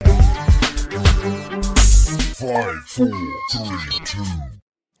5, 4, 3, 2.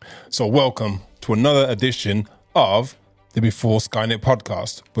 So welcome to another edition of the Before Skynet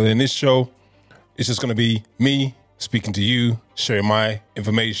podcast. But in this show, it's just going to be me speaking to you, sharing my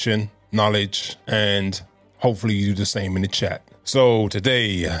information, knowledge, and hopefully you do the same in the chat. So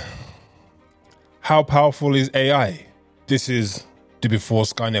today, how powerful is AI? This is the Before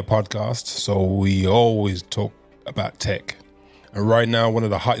Skynet podcast, so we always talk about tech. And right now, one of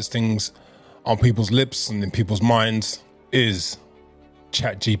the hottest things on people's lips and in people's minds is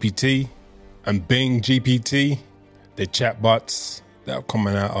ChatGPT and Bing GPT, the chatbots that are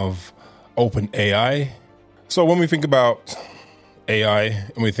coming out of OpenAI. So when we think about AI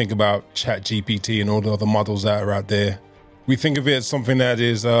and we think about ChatGPT and all the other models that are out there, we think of it as something that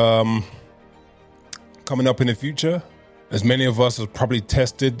is coming up in the future, as many of us have probably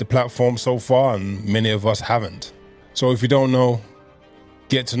tested the platform so far and many of us haven't. So if you don't know,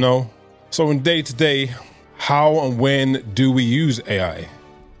 get to know. So in day-to-day, how and when do we use AI?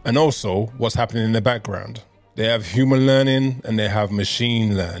 And also, what's happening in the background? They have human learning and they have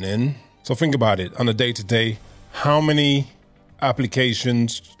machine learning. So think about it. On a day-to-day, how many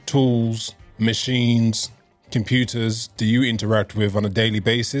applications, tools, machines, computers do you interact with on a daily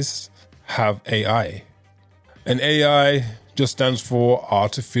basis have AI? And AI just stands for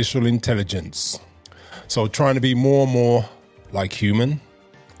artificial intelligence. So trying to be more and more like human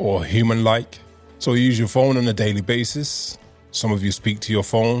or human-like. So you use your phone on a daily basis. Some of you speak to your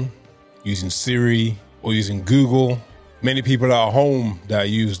phone using Siri or using Google. Many people are at home that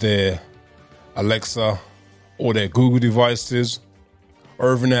use their Alexa or their Google devices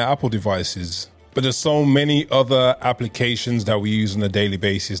or even their Apple devices. But there's so many other applications that we use on a daily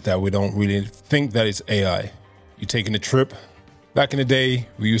basis that we don't really think that it's AI. You're taking a trip. Back in the day,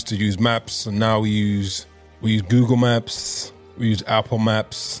 we used to use maps, and now we use Google Maps, we use Apple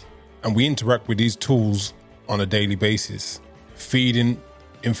Maps, and we interact with these tools on a daily basis, feeding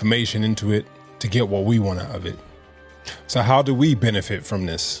information into it to get what we want out of it. So how do we benefit from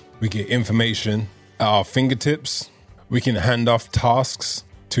this? We get information at our fingertips. We can hand off tasks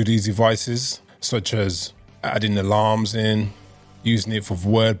to these devices, such as adding alarms in, using it for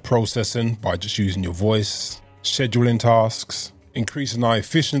word processing by just using your voice, scheduling tasks, increasing our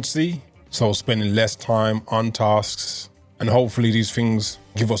efficiency, so spending less time on tasks, and hopefully these things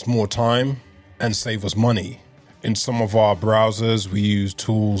give us more time and save us money. In some of our browsers, we use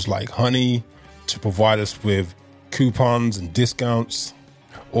tools like Honey to provide us with coupons and discounts.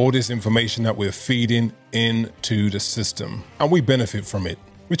 All this information that we're feeding into the system, and we benefit from it,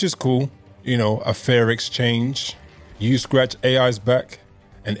 which is cool. You know, a fair exchange. You scratch AI's back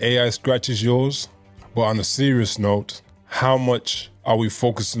and AI scratches yours. But on a serious note, how much are we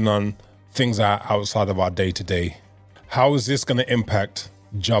focusing on things that are outside of our day-to-day? How is this going to impact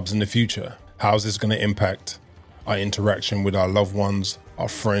jobs in the future? How is this going to impact our interaction with our loved ones, our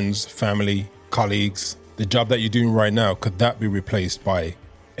friends, family, colleagues? The job that you're doing right now, could that be replaced by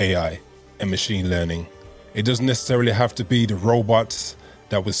AI and machine learning? It doesn't necessarily have to be the robots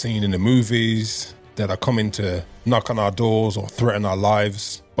that we're seeing in the movies that are coming to knock on our doors or threaten our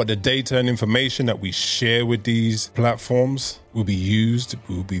lives. But the data and information that we share with these platforms will be used,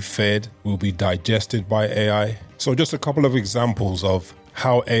 will be fed, will be digested by AI. So just a couple of examples of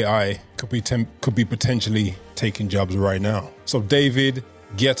how AI could be potentially taking jobs right now. So David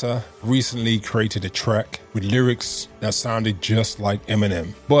Guetta recently created a track with lyrics that sounded just like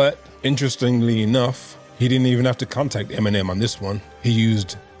Eminem. But interestingly enough, he didn't even have to contact Eminem on this one. He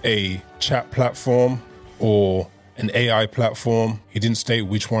used a chat platform or an AI platform. He didn't state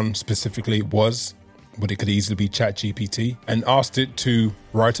which one specifically it was, but it could easily be ChatGPT, and asked it to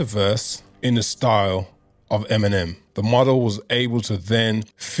write a verse in the style of Eminem. The model was able to then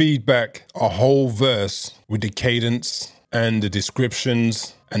feed back a whole verse with the cadence and the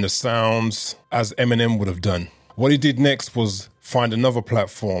descriptions and the sounds as Eminem would have done. What he did next was find another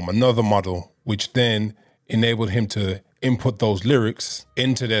platform, another model, which then enabled him to input those lyrics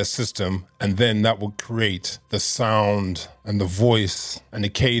into their system, and then that would create the sound and the voice and the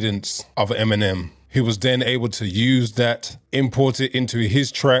cadence of Eminem. He was then able to use that, import it into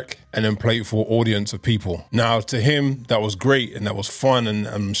his track, and then play it for an audience of people. Now, to him, that was great and that was fun, and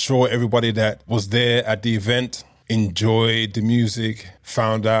I'm sure everybody that was there at the event enjoyed the music,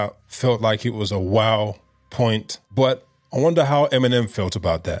 felt like it was a wow point. But I wonder how Eminem felt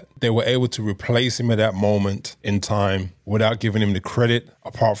about that. They were able to replace him at that moment in time without giving him the credit,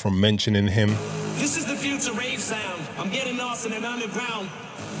 apart from mentioning him. This is the future rave sound. I'm getting lost in an underground.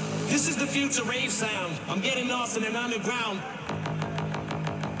 This is the future rave sound. I'm getting lost in an underground.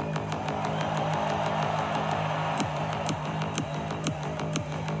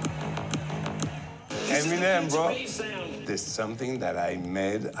 Eminem, bro. There's something that I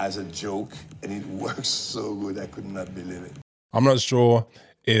made as a joke, and it works so good, I could not believe it. I'm not sure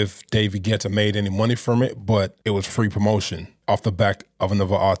if David Guetta made any money from it, but it was free promotion off the back of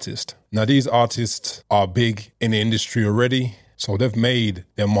another artist. Now, these artists are big in the industry already, so they've made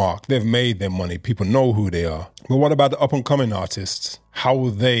their mark. They've made their money. People know who they are. But what about the up-and-coming artists? How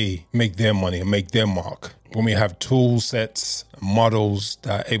will they make their money and make their mark? When we have tool sets, models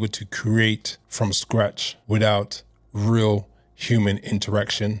that are able to create from scratch without real human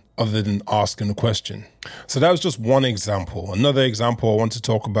interaction other than asking the question. So that was just one example. Another example I want to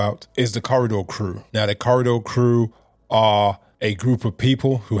talk about is the Corridor Crew. Now, the Corridor Crew are a group of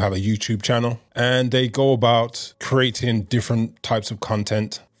people who have a YouTube channel, and they go about creating different types of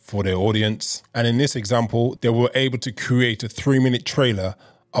content for their audience. And in this example, they were able to create a 3-minute trailer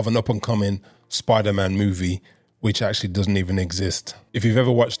of an up-and-coming Spider-Man movie, which actually doesn't even exist. If you've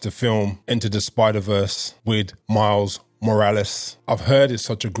ever watched the film Into the Spider-Verse with Miles Morales, I've heard it's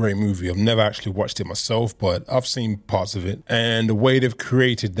such a great movie. I've never actually watched it myself, but I've seen parts of it. And the way they've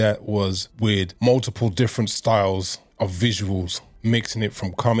created that was with multiple different styles of visuals, mixing it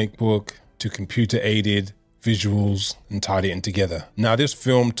from comic book to computer-aided visuals and tied it in together. Now, this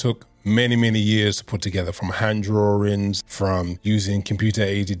film took many years to put together, from hand drawings, from using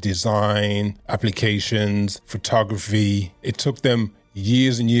computer-aided design, applications, photography. It took them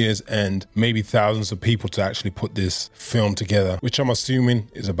years and years and maybe thousands of people to actually put this film together, which I'm assuming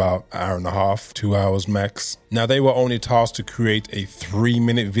is about an hour and a half, 2 hours max. Now, they were only tasked to create a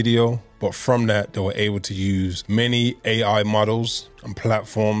 3-minute video, but from that, they were able to use many AI models and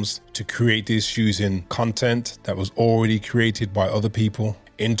platforms to create this using content that was already created by other people,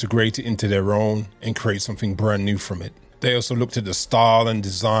 integrate it into their own, and create something brand new from it. They also looked at the style and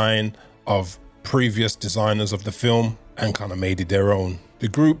design of previous designers of the film and kind of made it their own. The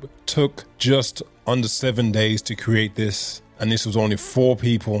group took just under 7 days to create this, and this was only 4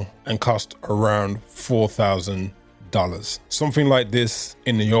 people and cost around $4,000. Something like this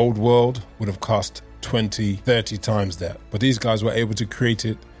in the old world would have cost 20, 30 times that. But these guys were able to create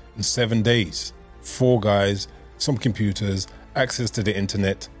it in 7 days. 4 guys, some computers, access to the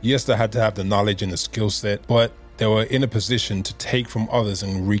internet. Yes, they had to have the knowledge and the skill set, but they were in a position to take from others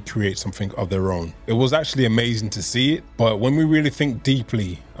and recreate something of their own. It was actually amazing to see it, but when we really think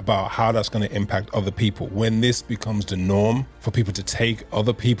deeply about how that's going to impact other people, when this becomes the norm for people to take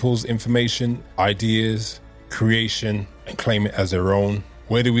other people's information, ideas, creation, and claim it as their own,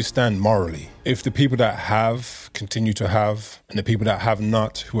 where do we stand morally? If the people that have continue to have, and the people that have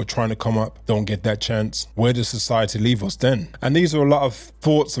not, who are trying to come up, don't get that chance, where does society leave us then? And these are a lot of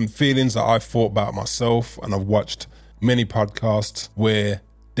thoughts and feelings that I've thought about myself, and I've watched many podcasts where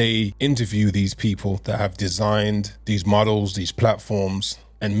they interview these people that have designed these models, these platforms,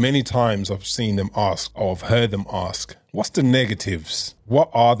 and many times I've seen them ask, or I've heard them ask, what's the negatives? What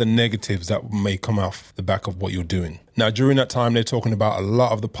are the negatives that may come off the back of what you're doing? Now, during that time, they're talking about a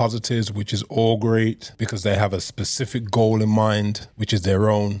lot of the positives, which is all great because they have a specific goal in mind, which is their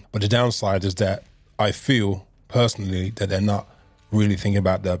own. But the downside is that I feel personally that they're not really thinking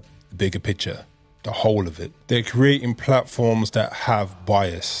about the bigger picture, the whole of it. They're creating platforms that have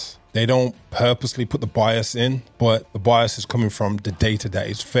bias. They don't purposely put the bias in, but the bias is coming from the data that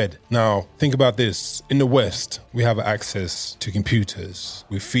is fed. Now, think about this. In the West, we have access to computers.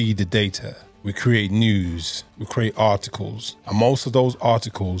 We feed the data. We create news. We create articles. And most of those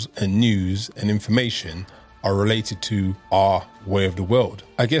articles and news and information are related to our way of the world.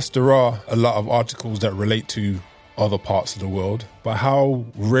 I guess there are a lot of articles that relate to other parts of the world, but how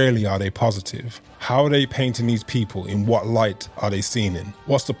rarely are they positive? How are they painting these people? In what light are they seen in?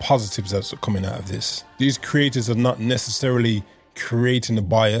 What's the positives that's coming out of this? These creators are not necessarily creating the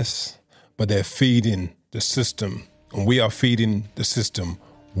bias, but they're feeding the system, and we are feeding the system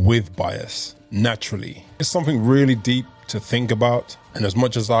with bias naturally. It's something really deep to think about, and as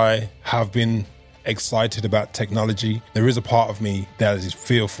much as I have been excited about technology, there is a part of me that is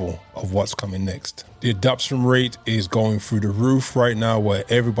fearful of what's coming next. The adoption rate is going through the roof right now, where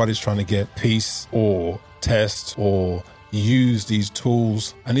everybody's trying to get peace or test or use these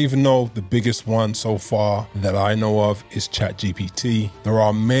tools. And even though the biggest one so far that I know of is ChatGPT, there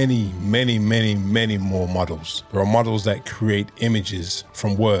are many more models. There are models that create images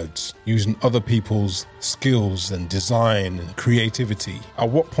from words using other people's skills and design and creativity. At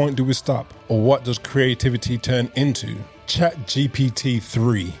what point do we stop? Or what does creativity turn into? ChatGPT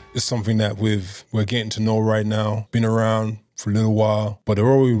 3 is something that we're getting to know right now, been around for a little while, but they're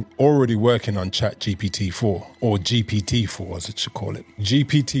already working on ChatGPT 4, or GPT 4 as it should call it.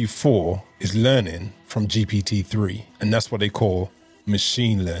 GPT 4 is learning from GPT 3, and that's what they call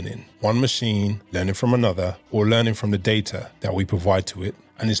machine learning. One machine learning from another, or learning from the data that we provide to it.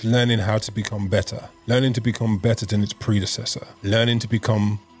 And it's learning how to become better. Learning to become better than its predecessor. Learning to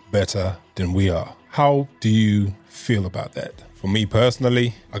become better than we are. How do you feel about that? For me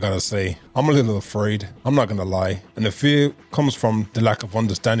personally, I gotta say, I'm a little afraid. I'm not gonna lie. And the fear comes from the lack of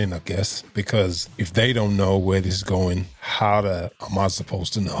understanding, I guess, because if they don't know where this is going, how am I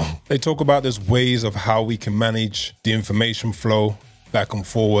supposed to know? They talk about there's ways of how we can manage the information flow back and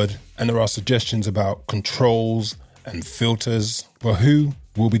forward. And there are suggestions about controls and filters. But who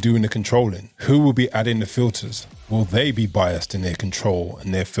will be doing the controlling? Who will be adding the filters? Will they be biased in their control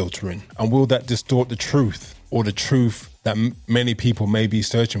and their filtering? And will that distort the truth, or the truth that many people may be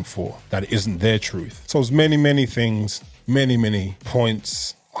searching for that isn't their truth? So there's many things, many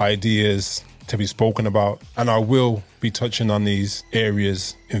points, ideas to be spoken about. And I will be touching on these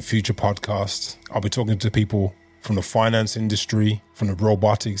areas in future podcasts. I'll be talking to people from the finance industry, from the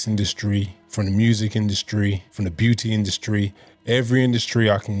robotics industry, from the music industry, from the beauty industry. Every industry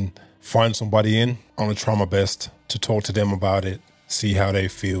I can find somebody in, I'm going to try my best to talk to them about it, see how they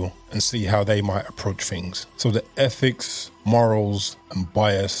feel, and see how they might approach things. So the ethics, morals, and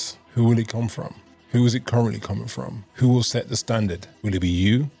bias, who will it come from? Who is it currently coming from? Who will set the standard? Will it be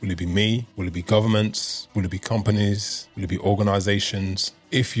you? Will it be me? Will it be governments? Will it be companies? Will it be organizations?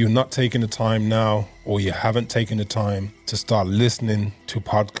 If you're not taking the time now, or you haven't taken the time to start listening to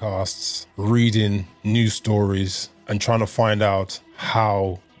podcasts, reading news stories, and trying to find out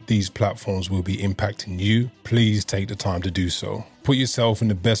how these platforms will be impacting you, please take the time to do so. Put yourself in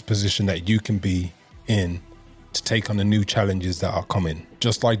the best position that you can be in to take on the new challenges that are coming.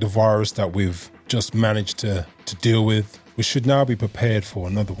 Just like the virus that we've just managed to deal with, we should now be prepared for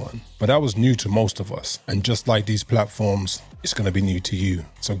another one. But that was new to most of us. And just like these platforms, it's going to be new to you.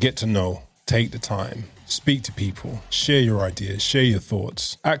 So get to know, take the time, speak to people, share your ideas, share your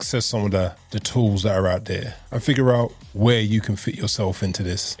thoughts, access some of the tools that are out there, and figure out where you can fit yourself into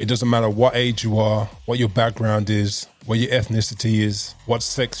this. It doesn't matter what age you are, what your background is, what your ethnicity is, what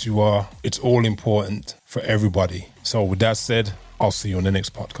sex you are. It's all important for everybody. So with that said, I'll see you on the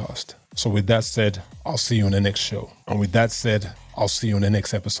next podcast. So with that said, I'll see you on the next show. And with that said, I'll see you on the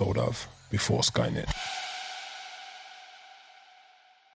next episode of Before Skynet.